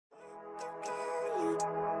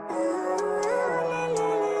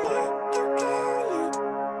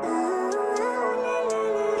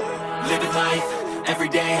life,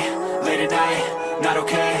 everyday, late at night, not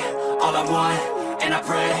okay. All I want, and I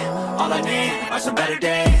pray, all I need are some better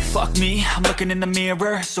days. Fuck me, I'm looking in the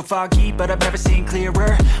mirror, so foggy, but I've never seen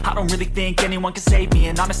clearer. I don't really think anyone can save me,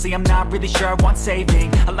 and honestly I'm not really sure I want saving.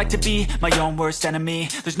 I like to be my own worst enemy.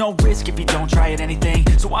 There's no risk if you don't try at anything,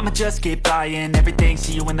 so I'ma just keep buying everything.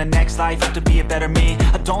 See you in the next life, have to be a better me.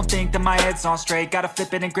 I don't think that my head's on straight, gotta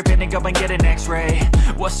flip it and grip it and go and get an x-ray.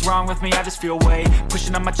 What's wrong with me? I just feel weight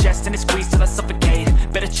pushing on my chest and it squeezes till I suffocate.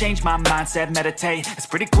 Better change my mindset, meditate. It's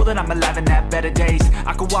pretty cool that I'm alive and have better days.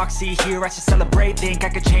 I could walk, see, hear, I should celebrate. Think I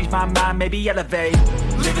could change my mind, maybe elevate.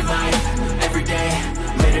 Living life, everyday,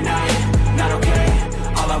 late at night, not okay.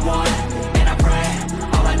 All I want, and I pray,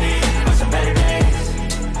 all I need are some better days.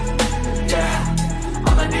 Yeah,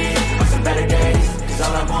 all I need are some better days. Cause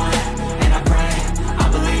all I want, and I pray, I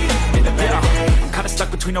believe in the better days. I'm kinda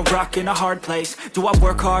stuck between a rock and a hard place. Do I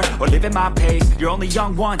work hard or live at my pace? You're only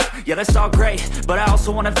young once, yeah that's all great, but I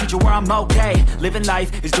also want a future where I'm okay. Living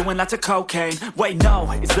life is doing lots of cocaine. Wait no,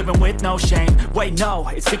 it's living with no shame. Wait no,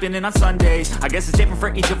 it's sleeping in on Sundays. I guess it's different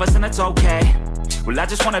for each of us and that's okay. Well I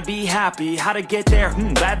just wanna be happy, how to get there?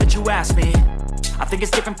 Glad that you asked me. I think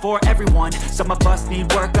it's different for everyone. Some of us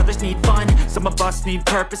need work, others need fun. Some of us need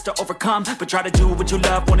purpose to overcome. But try to do what you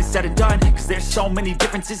love when it's said and done. Cause there's so many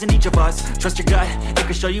differences in each of us. Trust your gut, it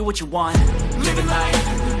can show you what you want. Living life,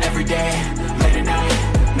 everyday, late at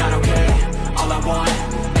night, not okay. All I want,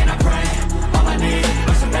 and I pray, all I need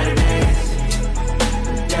are some better days.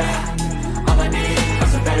 Yeah, all I need are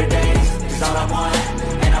some better days. Cause all I want,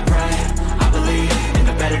 and I pray, I believe in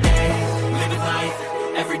the better days. Living life,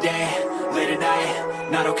 everyday, late at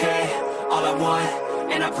night, not okay. All I want,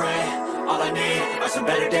 and I pray, all I need are some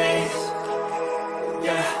better days.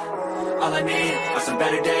 Yeah, all I need are some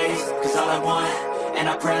better days. Cause all I want, and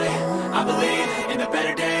I pray, I believe in the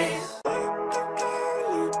better days.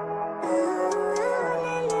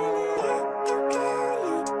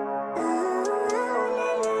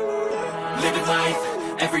 Living life,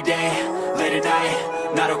 everyday, late at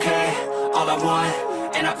night, not okay. All I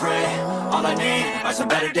want, and I pray, all I need are some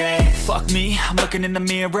better days. Fuck me, I'm looking in the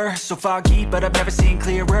mirror, so foggy, but I've never seen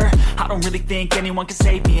clearer. I don't really think anyone can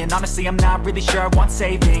save me, and honestly I'm not really sure I want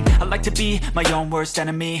saving. I like to be my own worst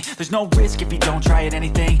enemy. There's no risk if you don't try at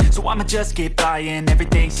anything, so I'ma just keep buying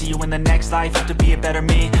everything. See you in the next life, have to be a better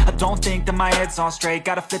me. I don't think that my head's on straight,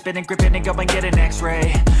 gotta flip it and grip it and go and get an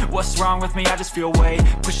x-ray. What's wrong with me? I just feel weight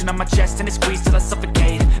pushing on my chest and it squeezes till I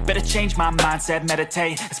suffocate. Better change my mindset,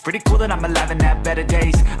 meditate. It's pretty cool that I'm alive and have better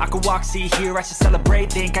days. I could walk, see, hear, I should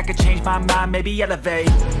celebrate. Think I could change my mind, maybe elevate.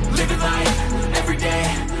 Living life, everyday,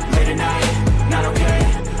 late at night, not okay.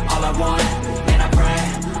 All I want,